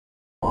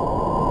أعوذ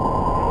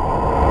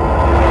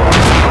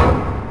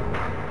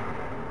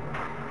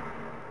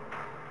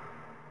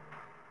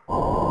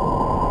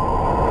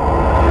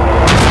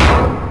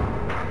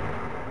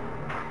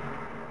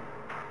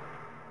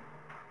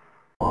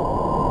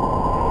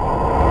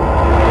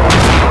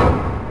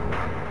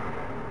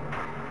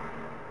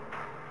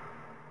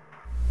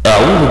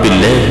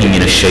بالله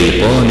من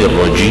الشيطان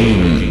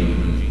الرجيم.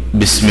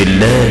 بسم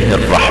الله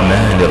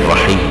الرحمن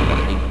الرحيم.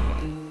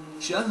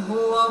 شهر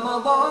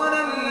رمضان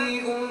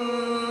الذي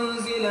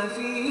أنزل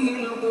فيه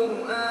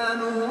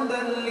القرآن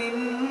هدى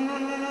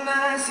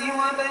للناس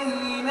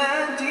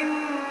وبينات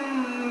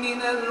من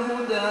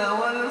الهدى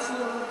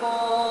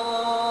والفرقان،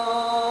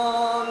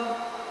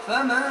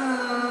 فمن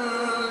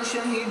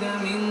شهد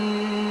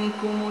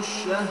منكم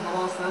الشهر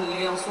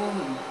فليصم،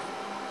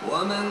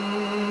 ومن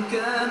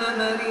كان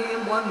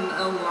مريضا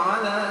أو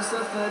على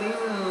سفر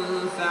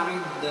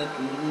فعدة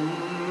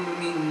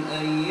من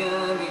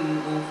أيام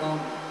أخر،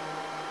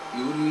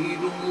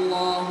 يريد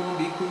الله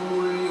بكم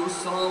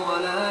اليسر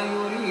ولا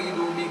يريد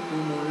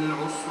بكم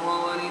العسر،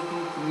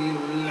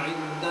 ولتكملوا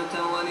العدة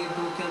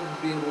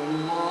ولتكبروا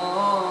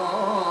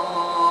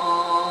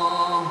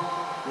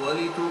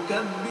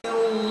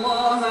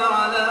الله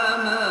على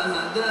ما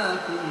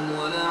هداكم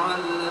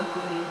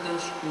ولعلكم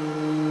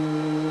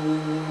تشكرون.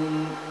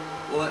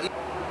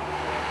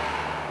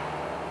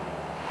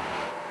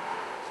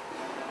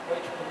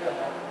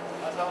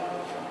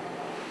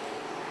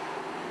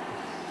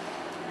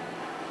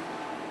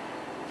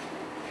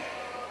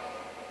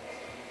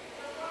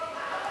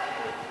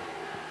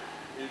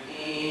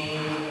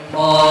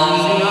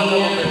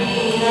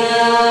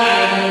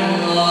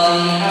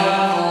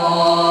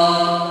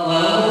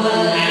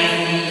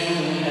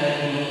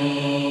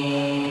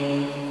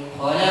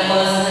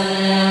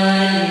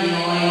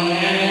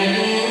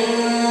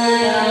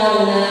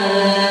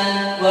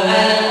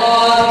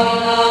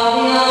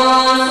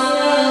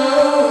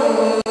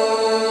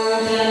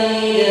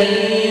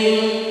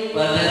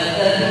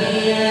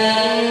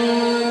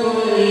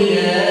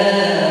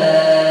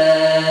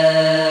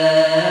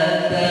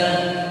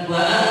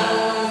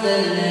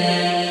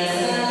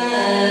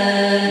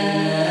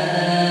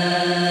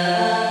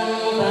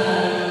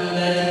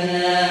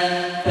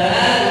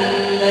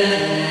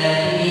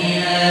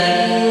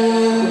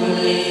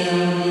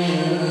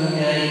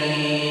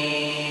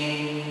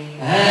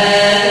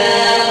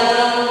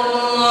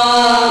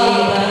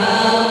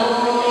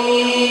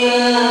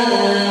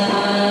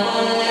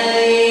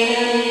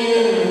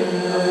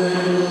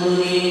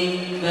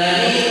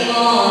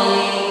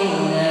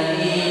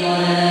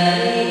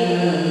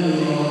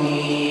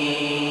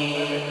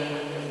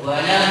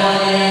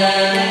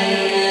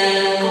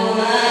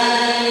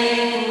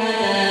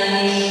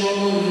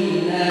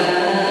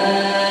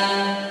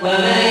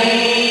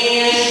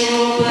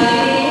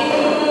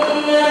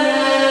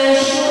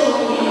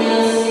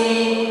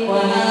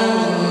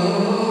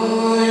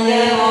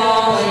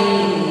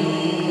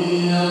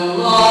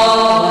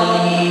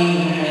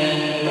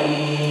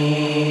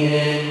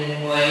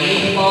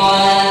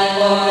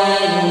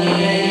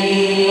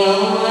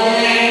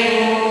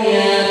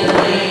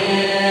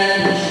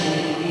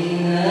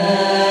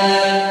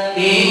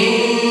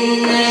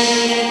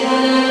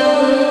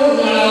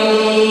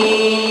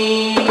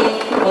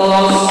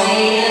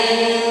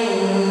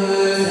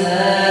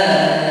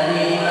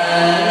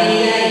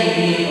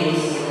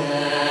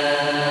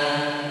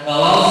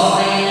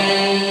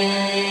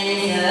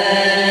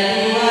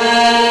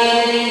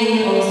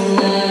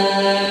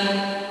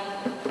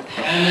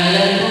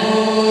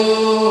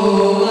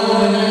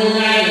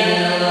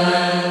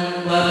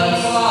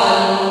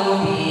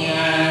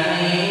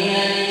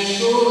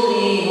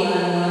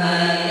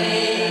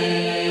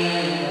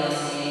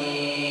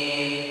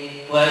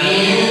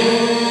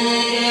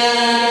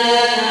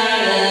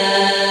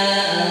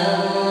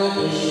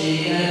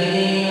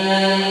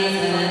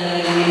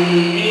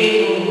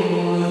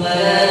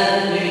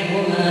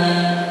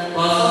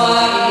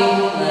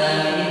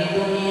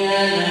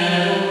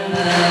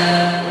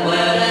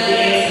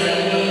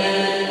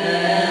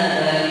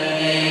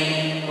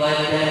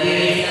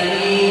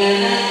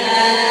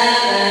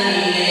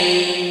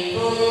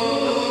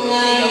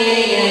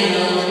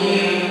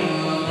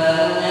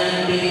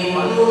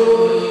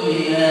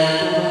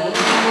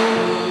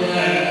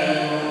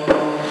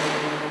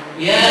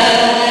 يا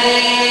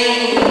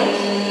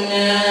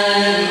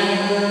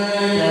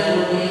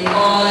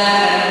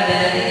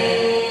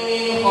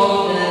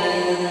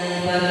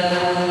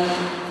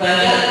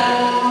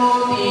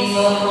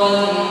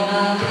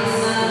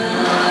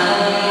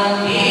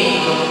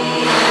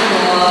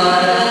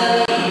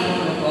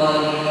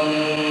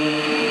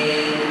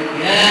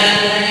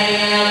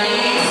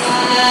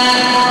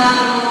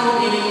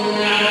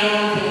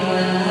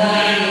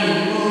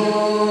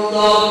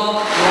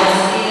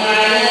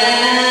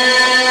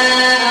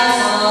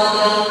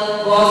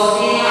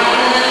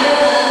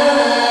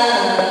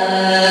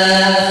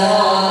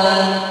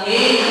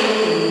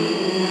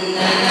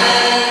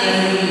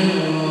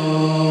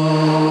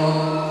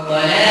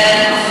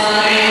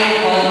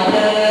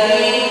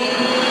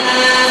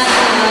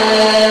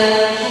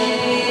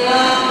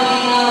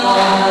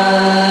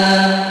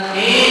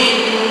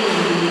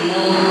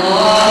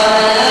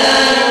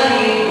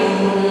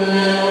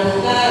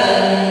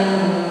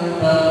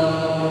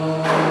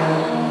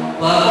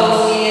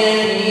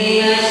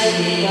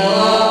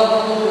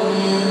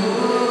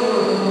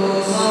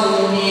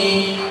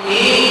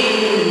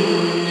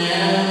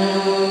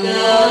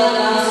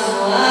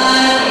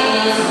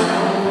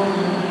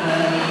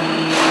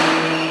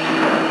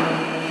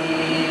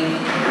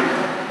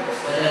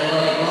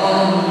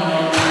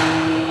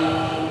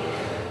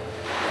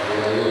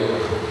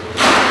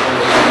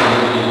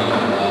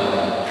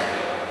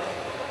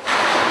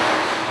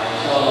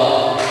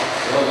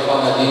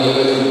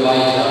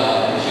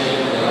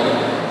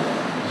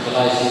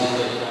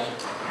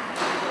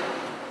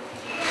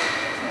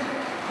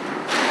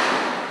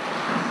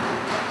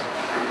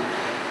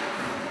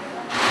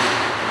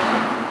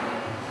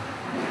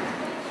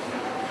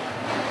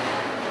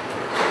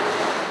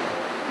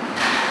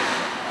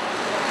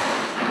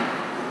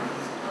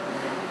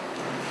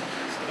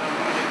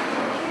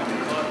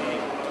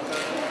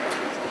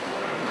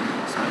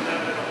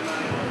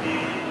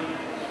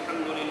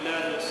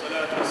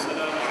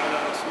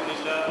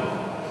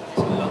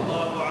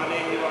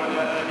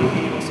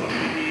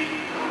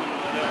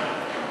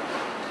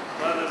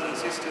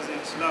sisters in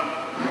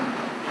Islam,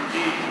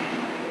 indeed,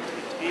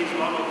 it is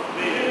one of the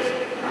prayers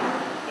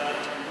that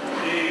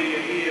today we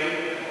are here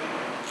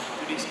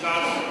to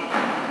discuss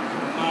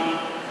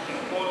among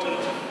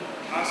important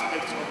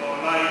aspects of our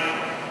life,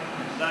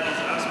 that is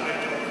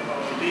aspect of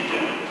our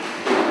religion,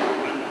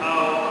 and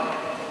how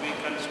we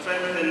can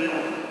strengthen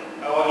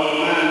our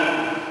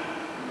iman.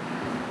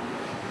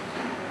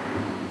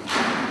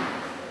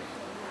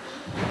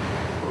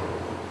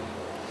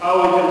 How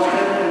we can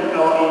strengthen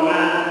our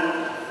iman,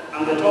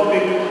 and the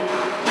topic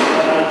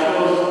that I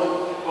chose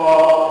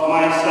for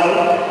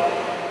myself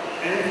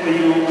and for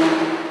you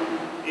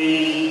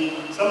is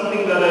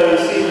something that I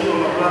received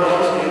from a brother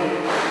Muslim,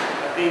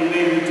 I think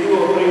maybe 2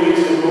 or 3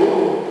 weeks ago.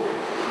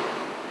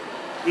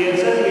 He had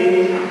sent me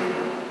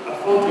a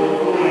photo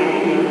from my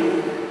email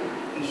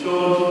and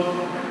showed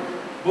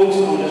books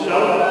on the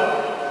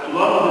shelf, and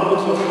one of the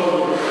books was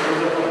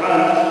the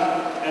Quran,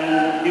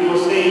 and he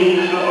was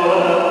saying, or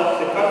rather,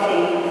 the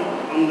caption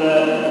on the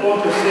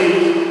photo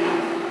says,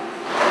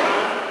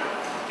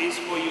 Quran is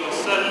for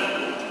yourself,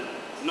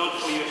 not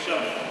for your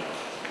shelf.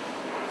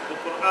 The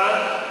Quran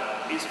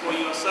is for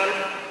yourself,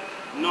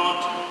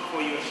 not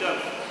for your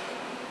shelf.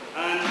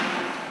 And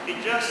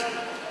it just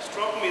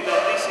struck me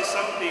that this is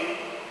something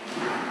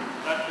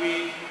that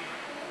we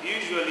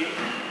usually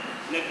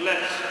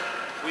neglect.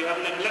 We have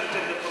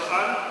neglected the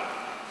Quran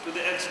to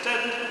the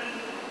extent,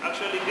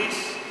 actually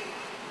this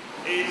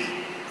is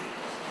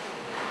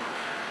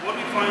what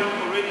we find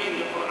already in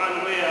the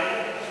Quran,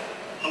 where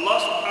Allah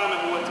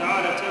subhanahu wa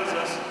ta'ala tells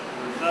us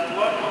that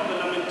one of the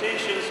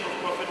lamentations of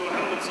Prophet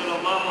Muhammad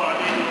sallallahu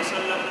alayhi wa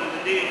sallam on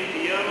the day of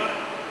Qiyamah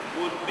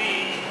would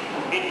be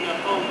إِنَّ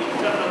قَوْمِ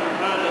اتَّخَذُوا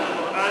هَذَا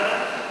الْقُرْآنَ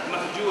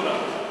مَهْجُورًا,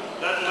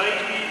 that my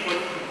people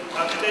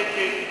have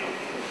taken,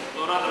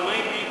 or rather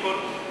my people,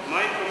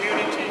 my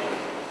community,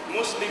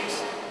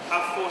 Muslims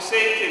have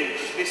forsaken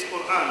this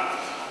Quran.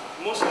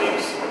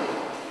 Muslims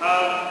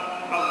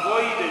have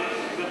avoided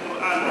the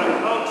Quran. And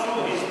how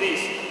true is this?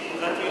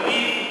 That we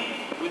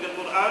live with the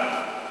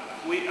Quran,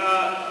 we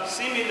are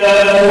similar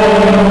to what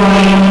we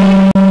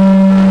find.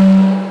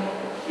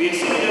 We are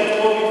similar to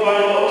what we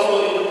find also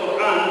in the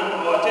Quran,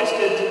 or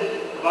attested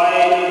by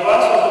the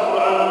verse of the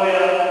Quran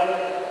where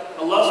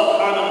Allah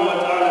subhanahu wa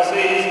ta'ala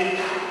says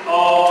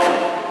of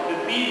the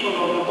people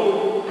of the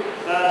book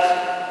that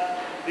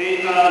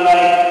they are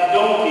like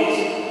donkeys,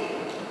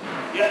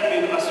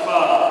 يحمل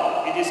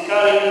أسفار. It is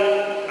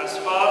carrying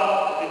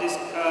asfar. It is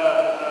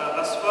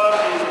asfar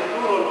is a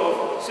plural of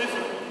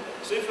sifr.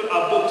 Sifr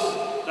are books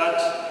that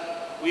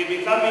we are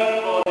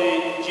becoming, or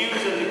the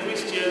Jews and the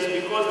Christians,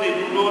 because they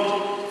do not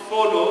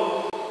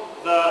follow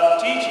the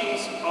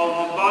teachings of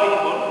the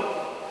Bible.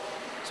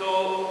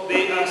 So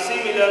they are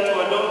similar to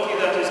a donkey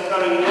that is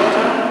carrying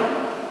water,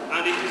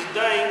 and it is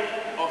dying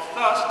of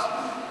thirst,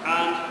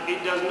 and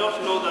it does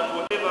not know that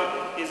whatever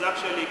is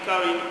actually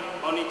carrying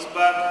on its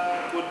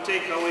back would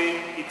take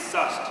away its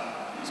thirst.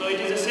 So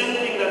it is the same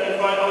thing that we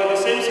find, or the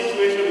same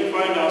situation we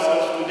find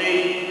ourselves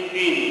today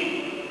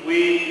in.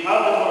 We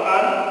have the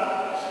Quran,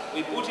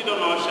 we put it on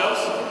our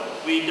shelves,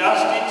 we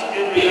dust it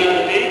every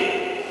other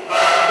day, but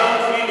we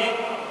don't really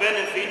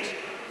benefit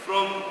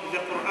from the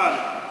Quran.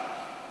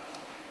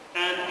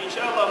 And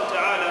inshallah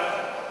ta'ala,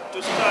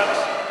 to start,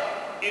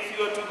 if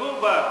you are to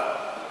go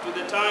back to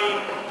the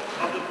time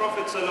of the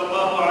Prophet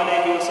sallallahu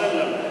alayhi wa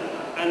sallam,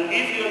 and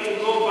if you are to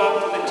go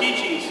back to the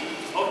teachings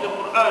of the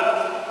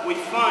Quran, we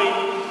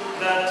find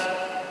that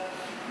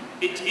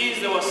it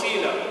is the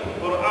wasila.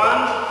 Quran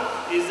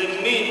is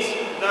the means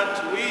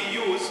that we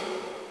use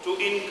to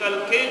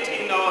inculcate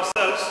in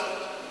ourselves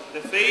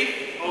the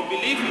faith or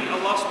belief in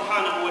Allah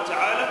subhanahu wa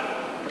ta'ala.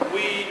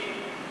 We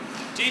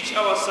teach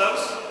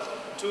ourselves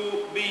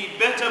to be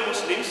better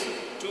Muslims,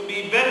 to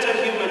be better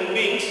human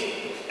beings,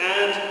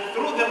 and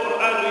through the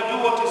Quran we do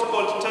what is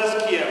called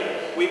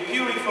tazkiyah. We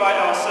purify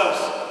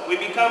ourselves, we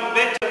become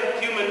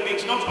better human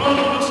beings, not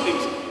only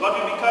Muslims, but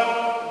we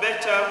become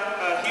better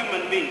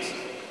human beings.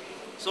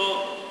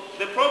 So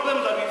the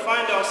problem that we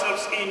find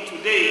ourselves in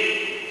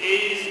today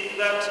is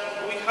that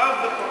we have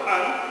the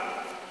Quran,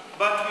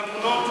 but we do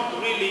not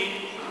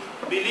really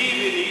believe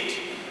in it.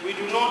 We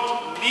do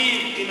not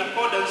live in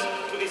accordance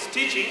to its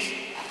teachings.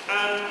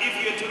 And if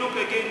you are to look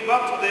again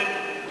back to the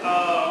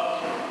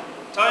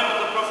time of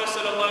the Prophet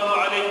sallallahu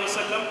alayhi wa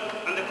sallam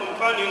and the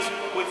companions,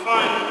 we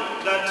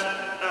find that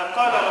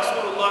قال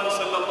رسول الله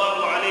صلى الله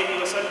عليه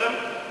وسلم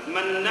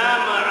من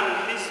نام عن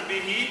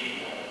حزبه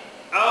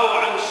أو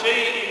عن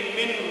شيء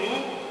منه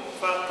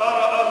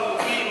فقرأه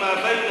فيما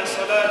بين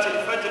صلاة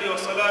الفجر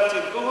وصلاة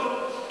الظهر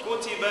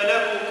كتب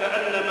له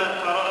كأنما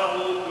قرأه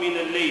من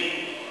الليل.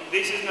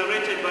 This is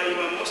narrated by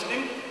Imam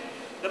Muslim.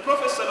 The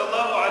Prophet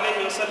sallallahu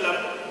alayhi wa sallam,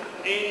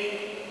 in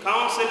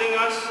counseling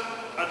us,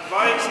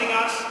 advising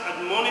us,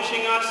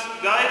 admonishing us,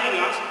 guiding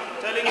us,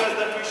 telling us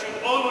that we should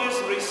always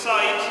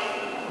recite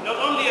not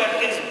only a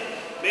hizb,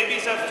 maybe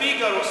it's a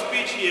figure of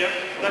speech here,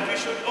 that we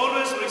should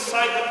always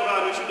recite the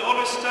Quran, we should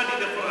always study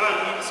the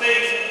Quran. It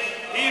says,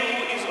 he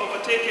who is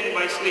overtaken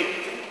by sleep,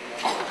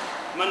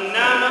 man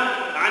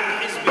nama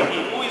an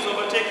hizbihi, who is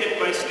overtaken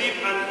by sleep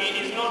and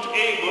he is not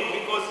able,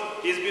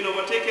 he's been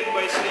overtaken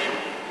by sleep,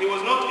 he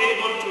was not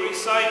able to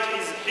recite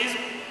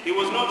he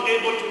was not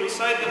able to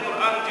recite the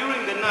Quran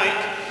during the night,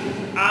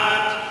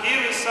 and he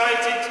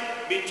recited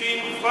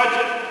between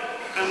Fajr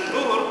and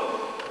Dhuhr,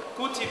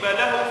 كُتِبَ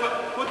لَهُ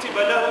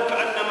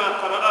كَأَنَّمَا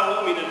قَرَأَهُ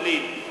مِنَ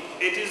اللَّيْلِ.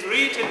 It is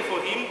written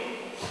for him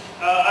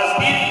as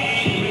if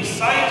he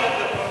recited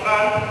the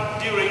Quran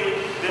during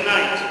the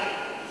night.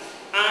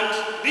 And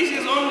this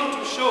is only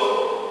to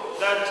show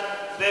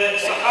that the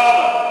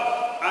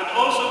Sahaba, and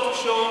also to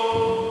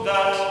show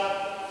that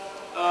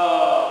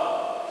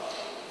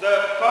the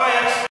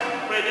pious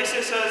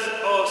predecessors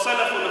or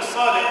Salafun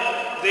as-Salih,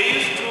 they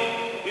used to,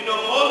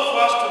 hold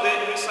fast to the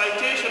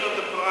recitation of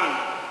the Quran.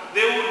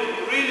 They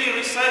would really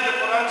recite the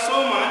Quran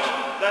so much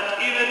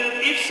that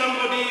even if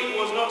somebody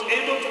was not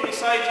able to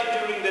recite it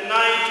during the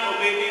night or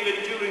maybe even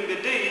during the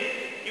day,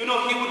 he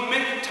would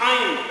make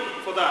time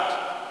for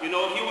that. He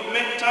would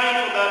make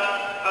time for that.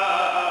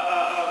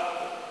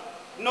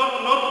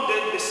 Not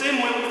the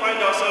same way we find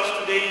ourselves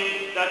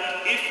today,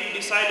 that if you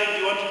decided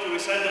you wanted to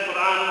recite the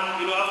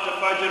Quran, after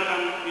Fajr,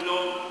 and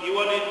you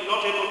were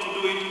not able to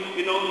do it,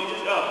 you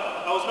just,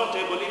 I was not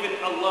able. Even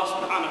Allah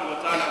subhanahu wa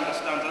ta'ala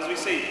understands. As we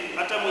say,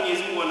 hata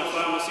Mwenyezi Mungu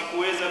anafahamu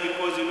sikuweza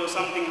because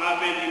something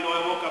happened,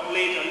 I woke up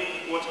late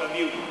and what have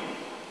you.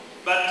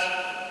 But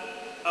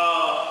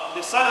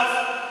the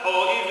Salaf,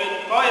 or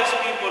even pious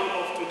people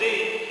of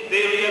today,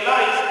 they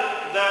realize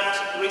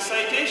that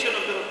recitation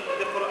of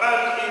the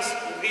Quran is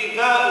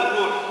ghidha'ur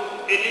ruh.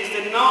 It is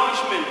the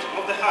nourishment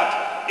of the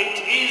heart.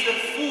 It is the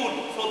food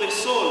for the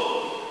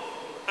soul.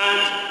 And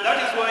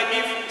that is why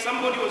if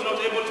somebody was not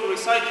able to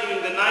recite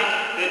during the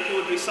night, then he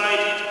would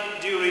recite it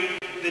during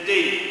the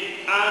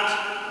day. And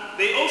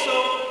they also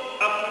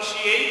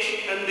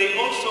appreciate and they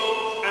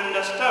also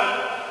understand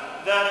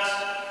that,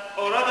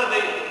 or rather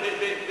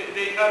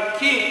they are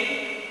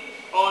keen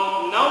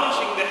on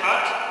nourishing the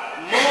heart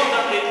more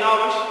than they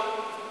nourish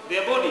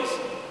their bodies.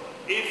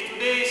 If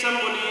today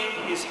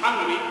somebody is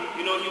hungry,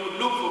 he would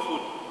look for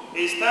food.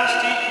 He is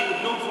thirsty, he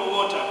would look for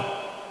water.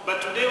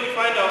 But today we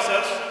find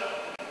ourselves,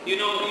 you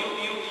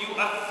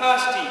are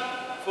thirsty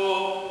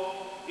for,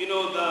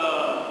 the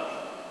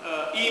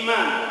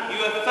Iman. You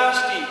are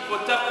thirsty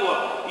for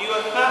taqwa. You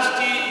are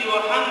thirsty, you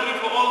are hungry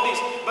for all this.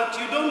 But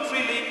you don't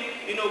really,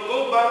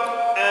 go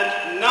back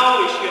and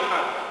nourish your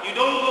heart. You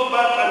don't go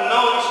back and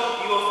nourish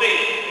your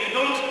faith. You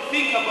don't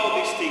think about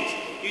these things.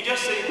 You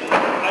just say,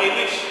 I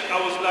wish I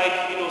was like,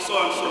 so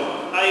and so.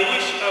 I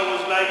wish I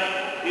was like,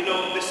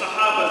 the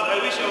Sahabas. I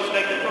wish I was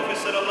like the Prophet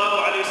sallallahu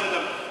alaihi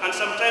wasallam. And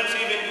sometimes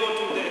you even go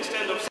to the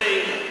extent of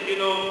saying,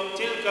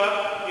 tilka,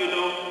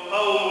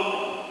 qawmun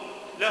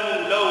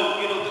lahum law.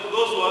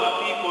 Those who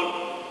are people,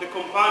 the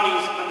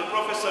companions and the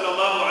Prophet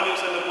sallallahu alaihi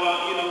wasallam were,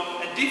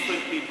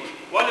 different people.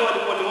 Wale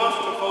walikuwa ni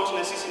watu tofauti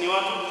na sisi ni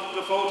watu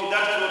tofauti.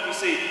 That is what we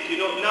say.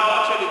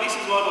 Now actually this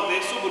is one of the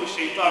subul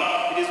shaitan.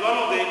 It is one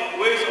of the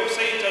ways of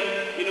Satan,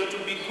 to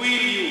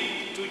beguile you,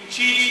 to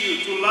cheat you,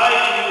 to lie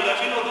to you, that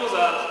those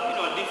are,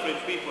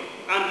 different people.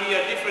 And we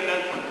are different,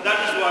 and that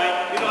is why,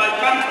 I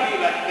can't be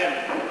like them.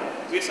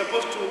 We're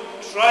supposed to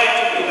try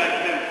to be like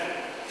them.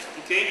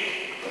 Okay?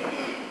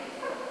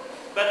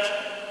 But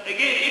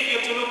again, if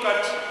you're to look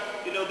at,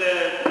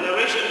 the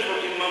narration from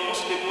Imam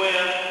Muslim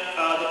where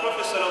the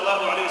Prophet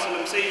sallallahu alaihi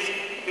wasallam says,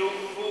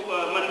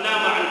 man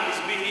nama an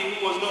hizbihi,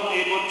 who was not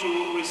able to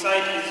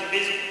recite his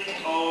hizb,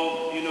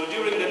 or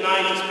during the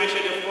night,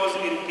 especially of course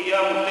in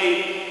Qiyamul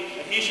Layl,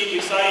 he should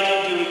recite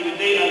it during the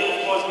day, and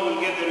of course he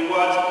will get the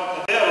rewards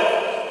thereof.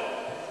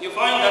 You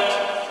find that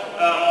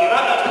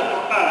Qira'at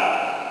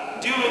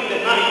al-Quran during the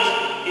night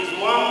is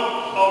one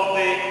of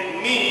the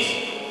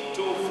means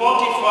to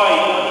fortify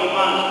your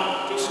iman,